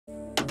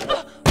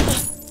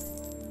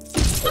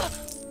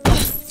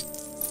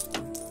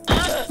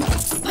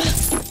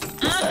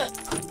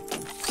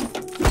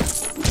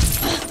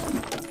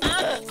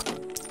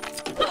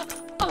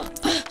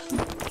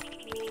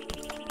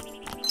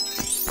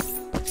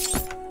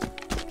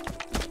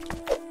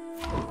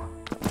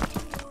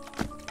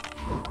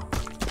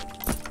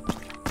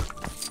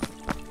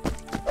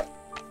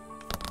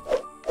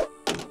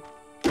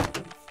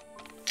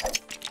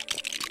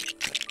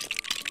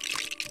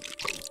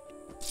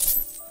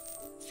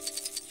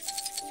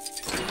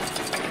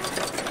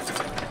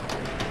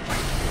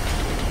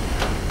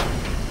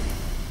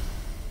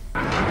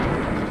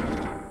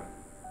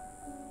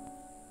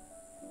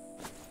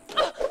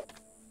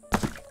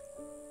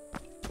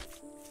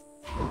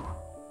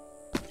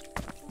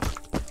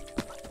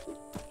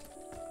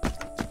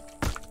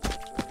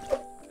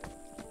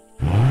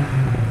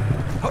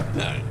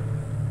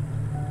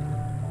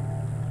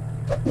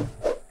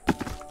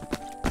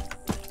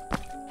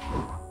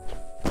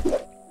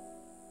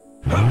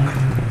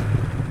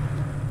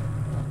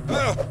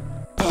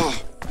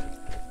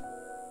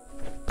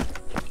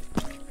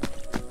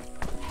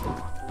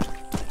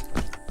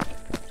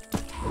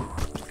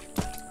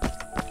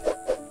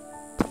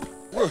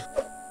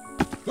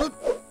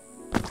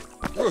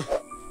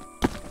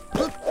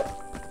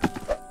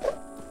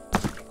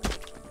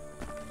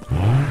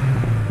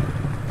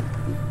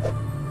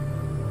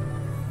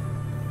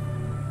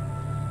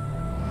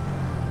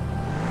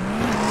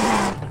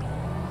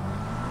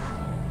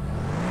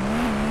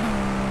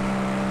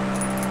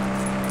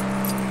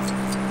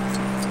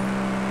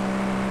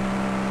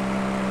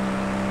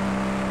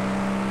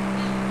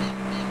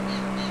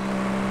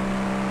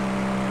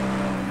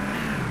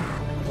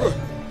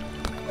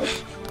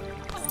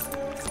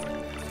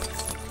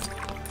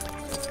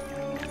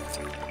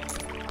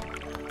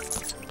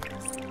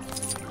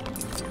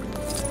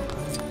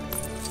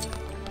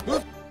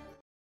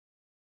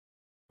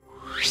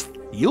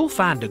You'll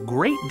find a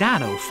great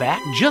dino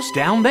fact just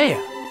down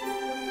there.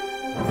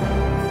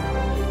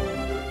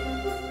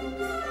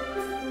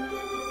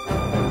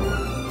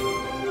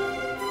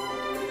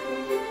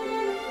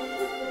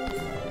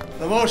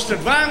 The most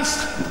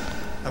advanced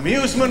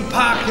amusement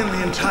park in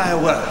the entire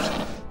world.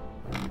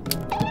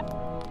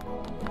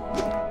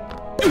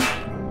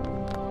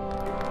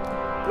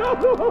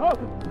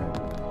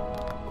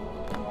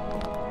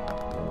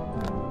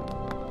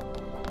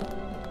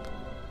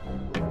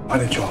 Why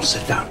don't you all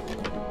sit down?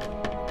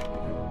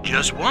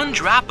 Just one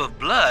drop of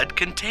blood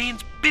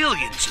contains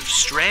billions of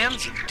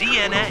strands of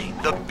DNA,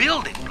 the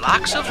building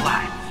blocks of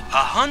life.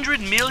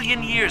 100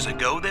 million years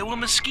ago, there were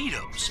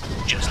mosquitoes,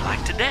 just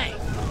like today.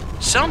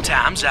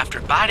 Sometimes, after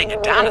biting a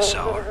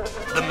dinosaur,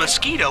 the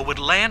mosquito would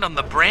land on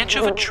the branch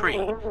of a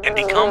tree and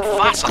become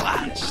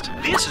fossilized.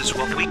 This is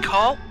what we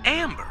call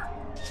amber.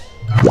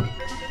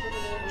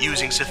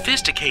 Using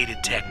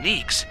sophisticated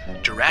techniques,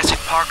 Jurassic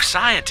Park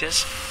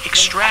scientists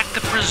extract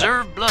the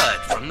preserved blood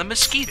from the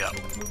mosquito,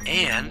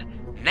 and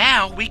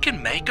now we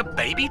can make a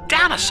baby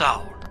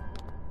dinosaur.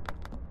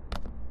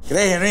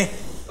 G'day, Henry.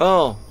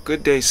 Oh,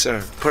 good day,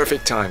 sir.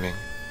 Perfect timing.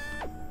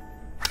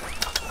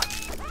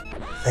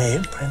 They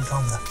imprint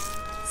on the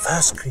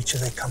first creature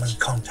they come in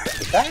contact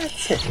with.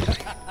 That's it.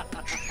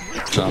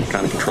 Some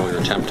kind of control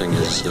you're attempting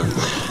is,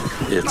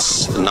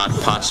 it's not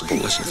possible.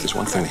 Listen, if there's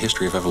one thing the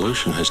history of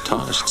evolution has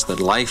taught us, it's that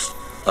life,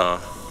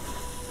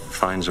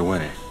 finds a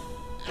way.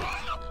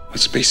 What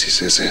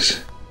species is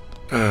this?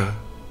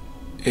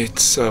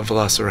 It's a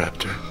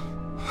velociraptor.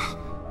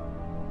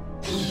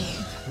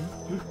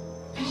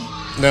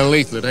 They're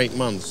lethal at 8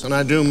 months, and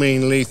I do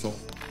mean lethal.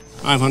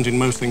 I've hunted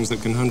most things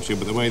that can hunt you,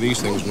 but the way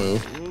these things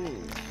move,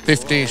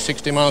 50,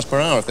 60 miles per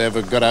hour if they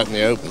ever got out in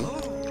the open.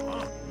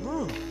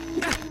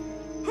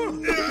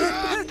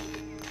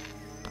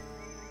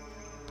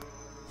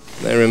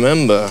 They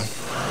remember.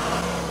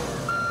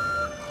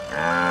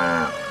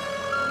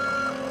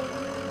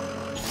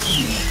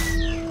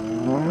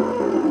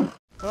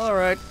 All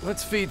right,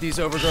 let's feed these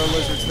overgrown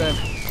lizards then.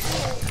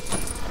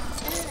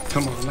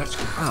 Come on, let's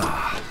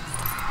go.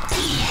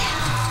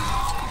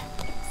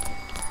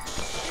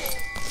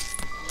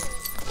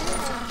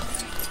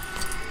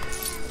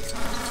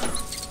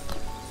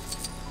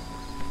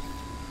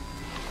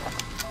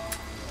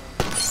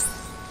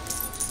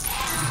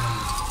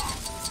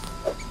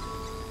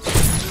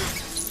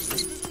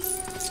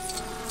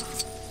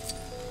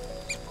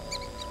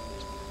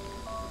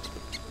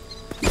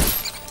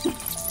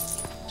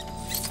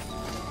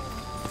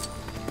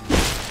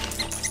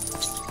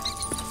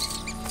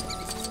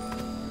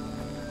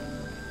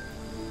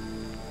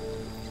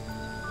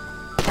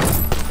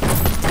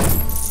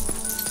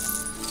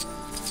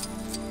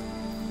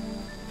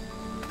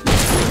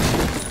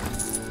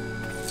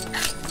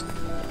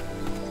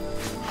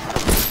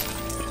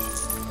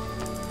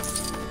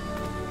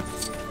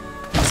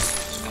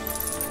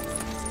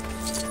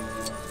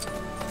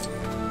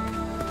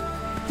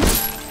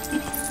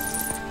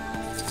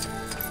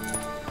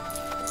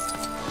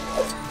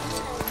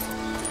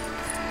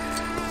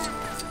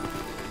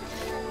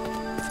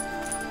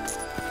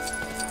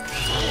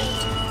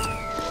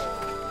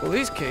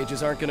 these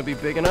cages aren't gonna be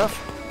big enough.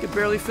 You could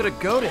barely fit a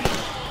goat in.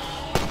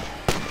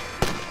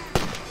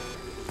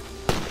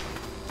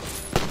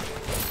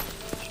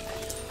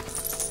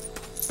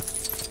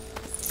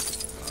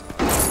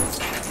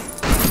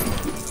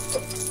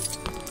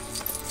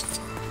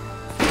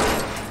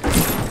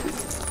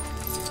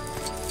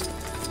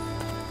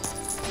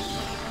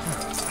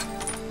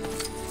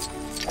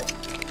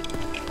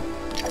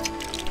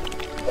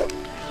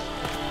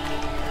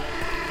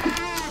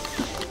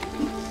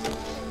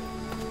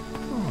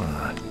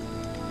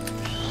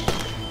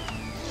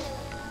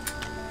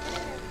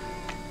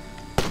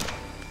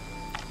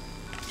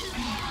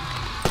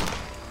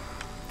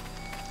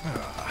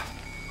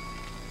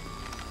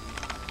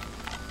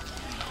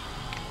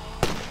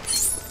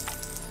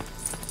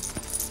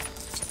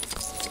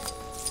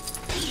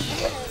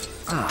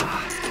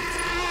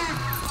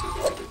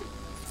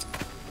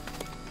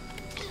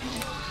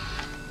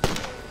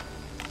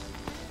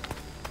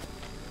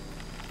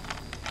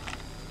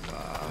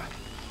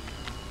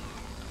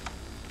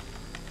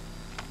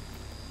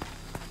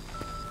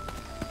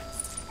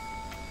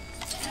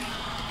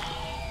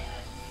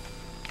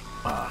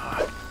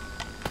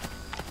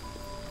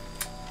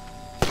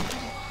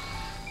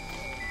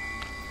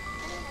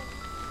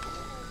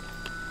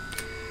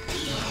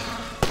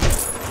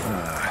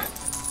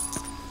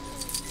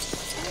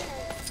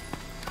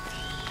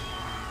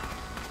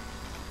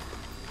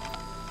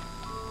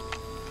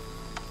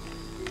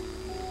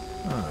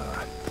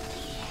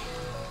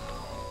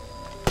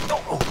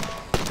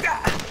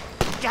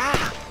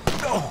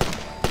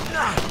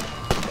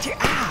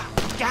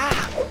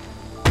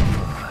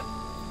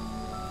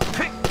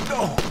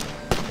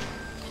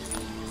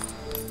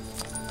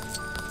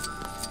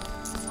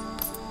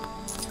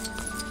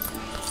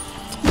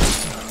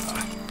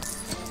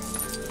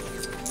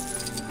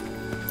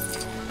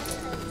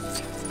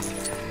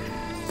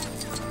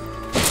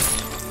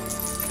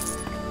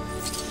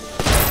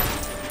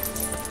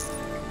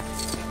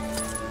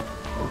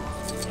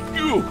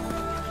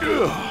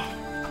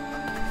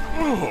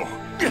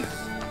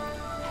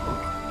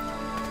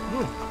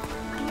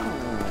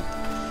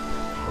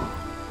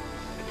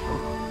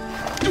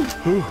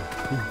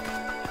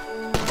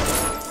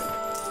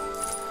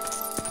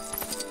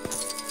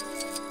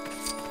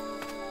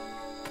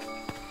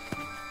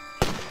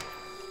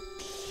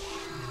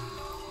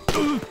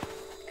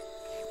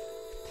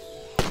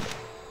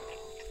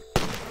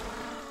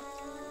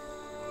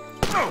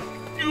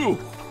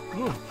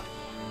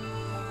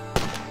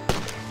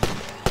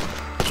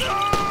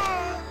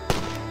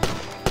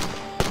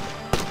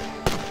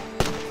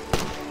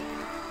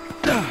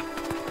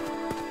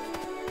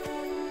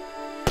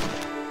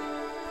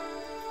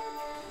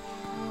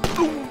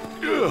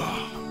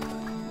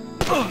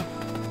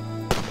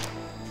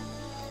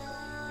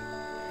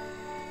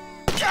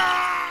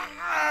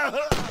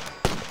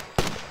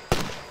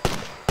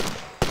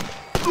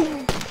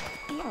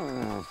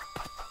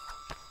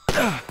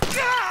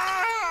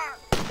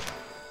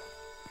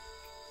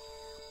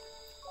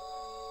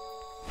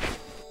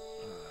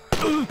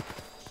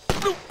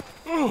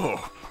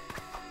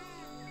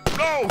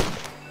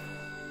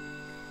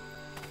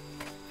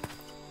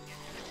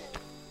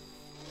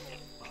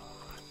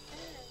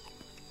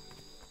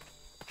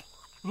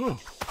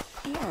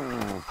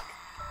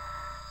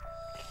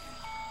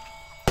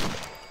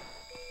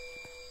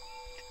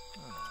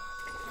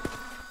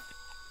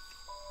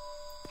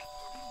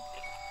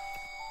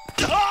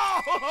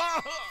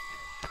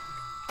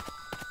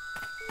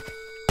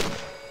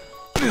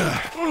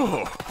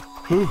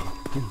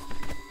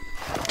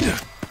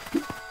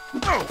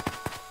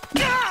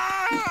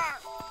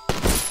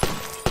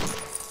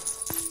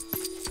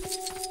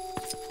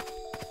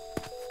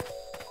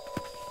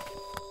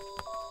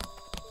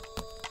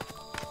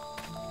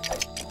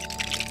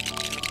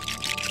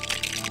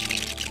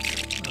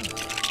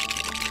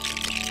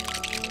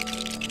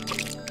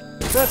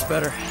 That's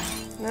better.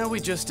 Now we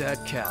just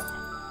add Cal.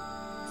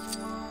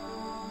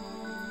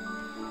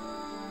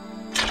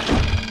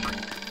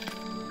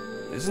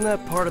 Isn't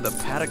that part of the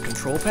paddock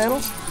control panel?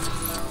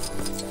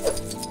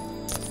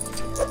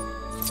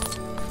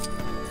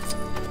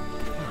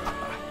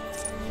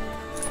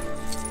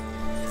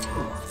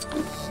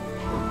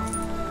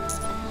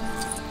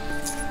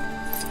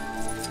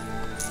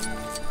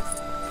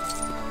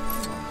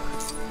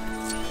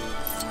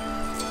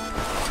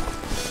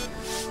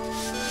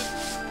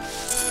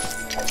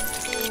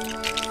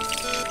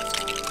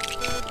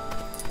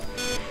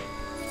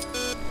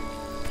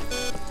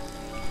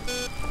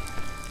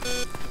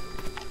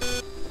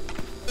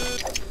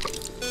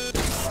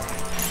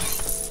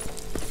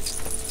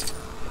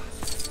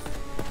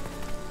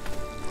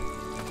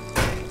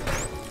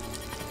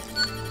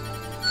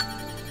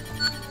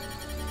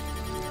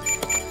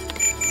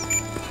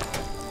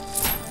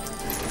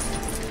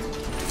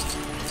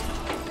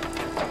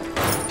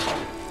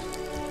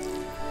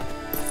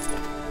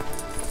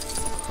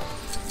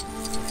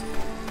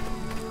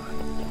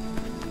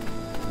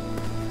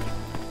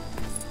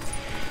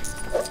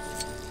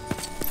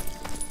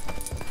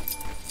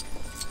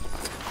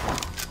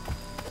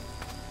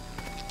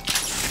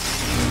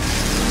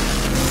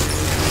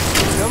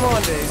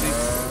 on, Daisy.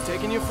 I'm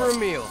taking you for a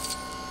meal.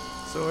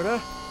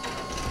 Sorta.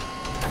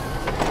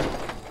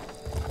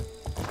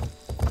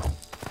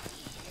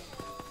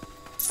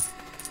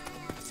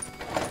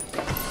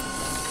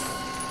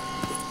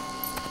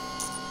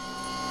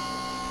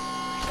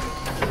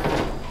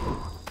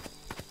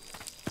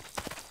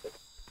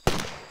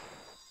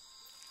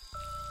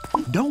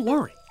 Don't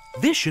worry.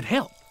 This should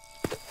help.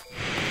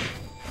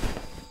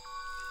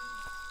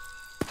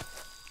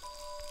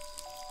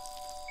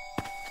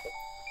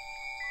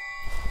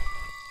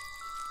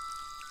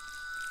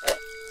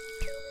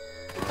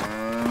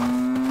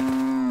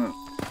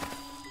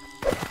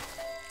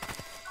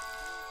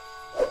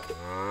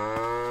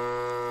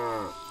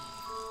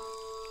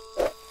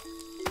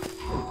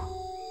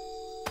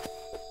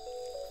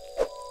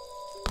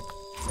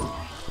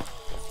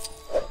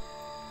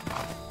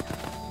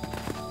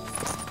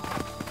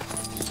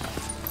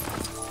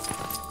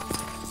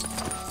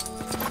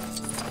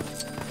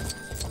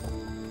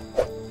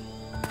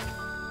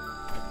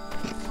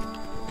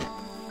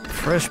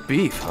 Fresh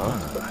beef, huh?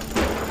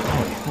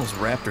 Oh, those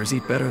raptors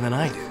eat better than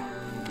I do.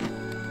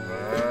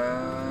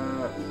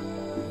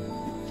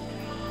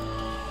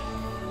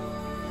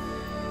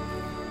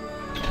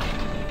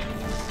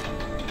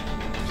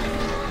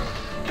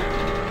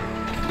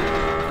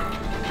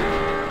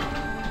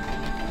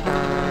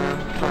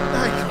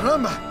 Ay,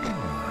 caramba!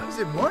 Is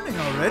it morning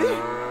already?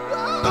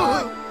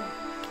 Oh.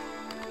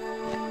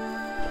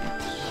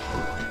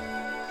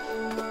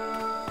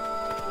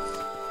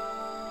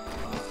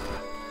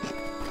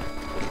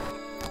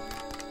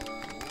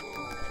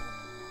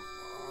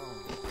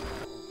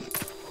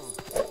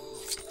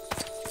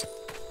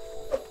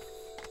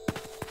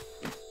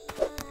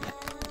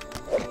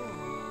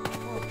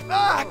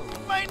 Ah,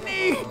 my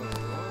knee!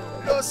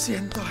 Lo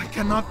siento, I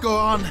cannot go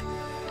on.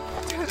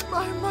 Tell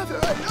my mother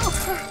I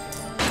love her.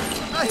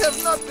 I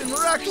have not been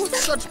racked with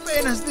such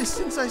pain as this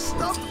since I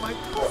stopped my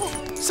pole.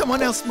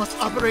 Someone else must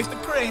operate the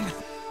crane.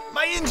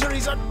 My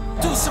injuries are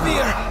too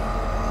severe.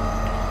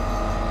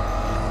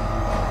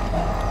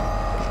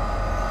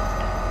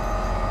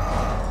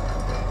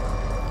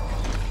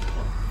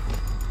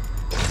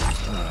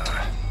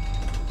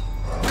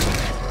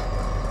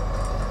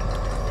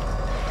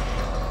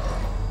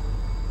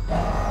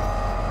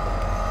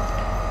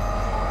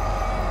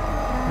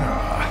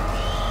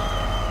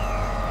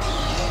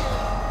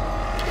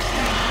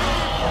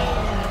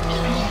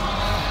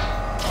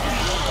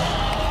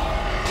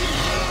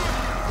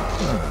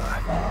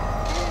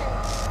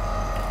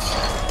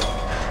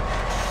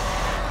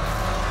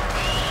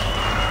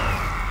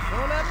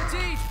 Bon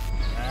appetit!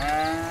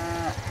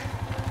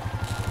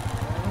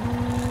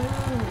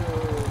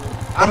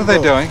 What are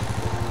they doing?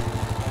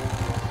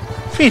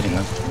 Feeding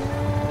them.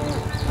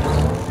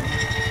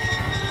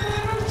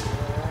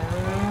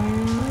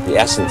 The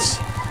essence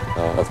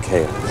of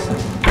chaos.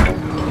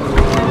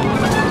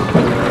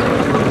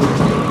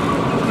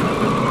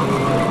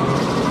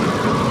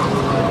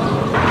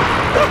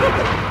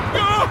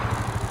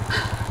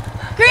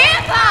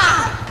 Grandpa!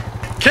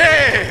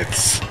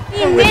 Kids!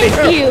 We miss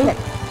you.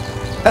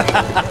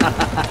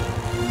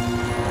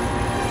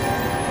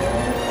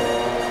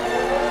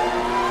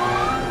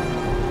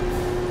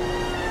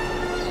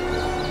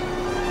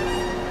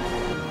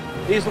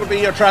 These will be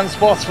your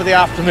transports for the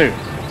afternoon.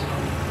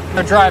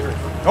 No driver.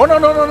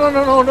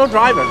 No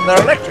drivers.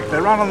 They're electric. They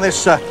run on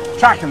this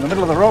track in the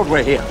middle of the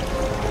roadway here.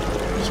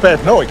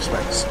 Spared no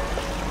expense.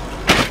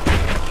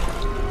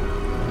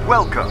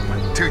 Welcome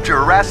to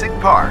Jurassic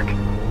Park.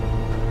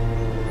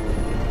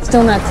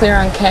 Still not clear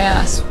on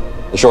chaos.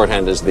 The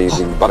shorthand is the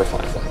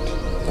butterfly effect.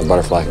 A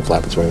butterfly can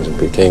flap its wings and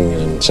be king,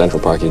 and in Central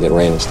Park you get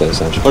rain instead of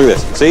sunshine. Look at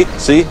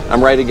this. See?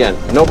 I'm right again.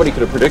 Nobody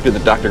could have predicted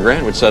that Dr.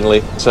 Grant would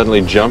suddenly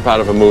jump out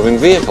of a moving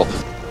vehicle.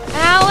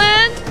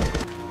 Alan?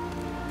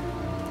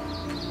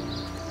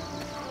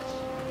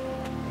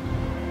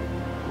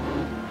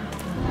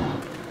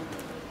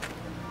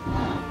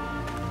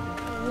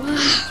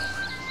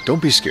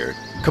 Don't be scared.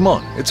 Come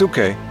on, it's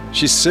okay.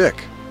 She's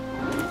sick.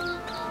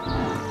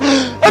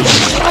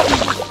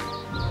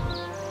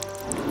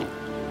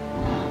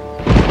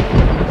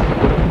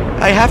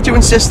 I have to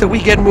insist that we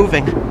get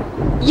moving.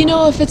 You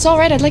know, if it's all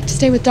right, I'd like to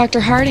stay with Dr.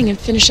 Harding and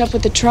finish up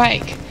with the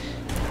trike.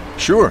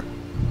 Sure.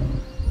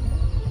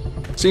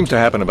 Seems to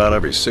happen about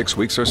every 6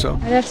 weeks or so.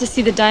 I'd have to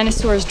see the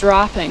dinosaurs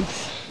dropping.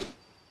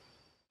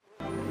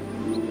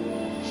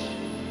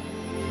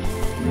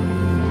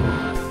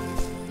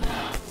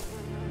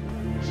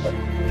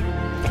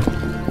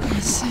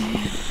 Let's see.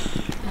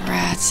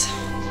 Rats.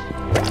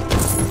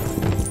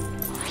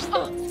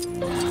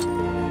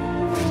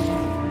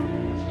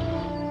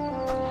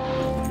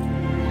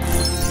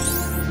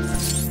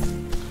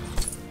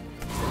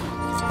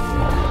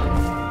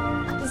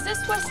 Is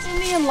this West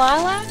Indian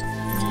lilac?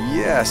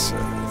 Yes,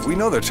 we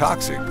know they're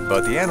toxic,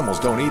 but the animals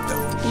don't eat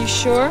them. You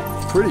sure?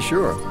 Pretty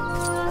sure.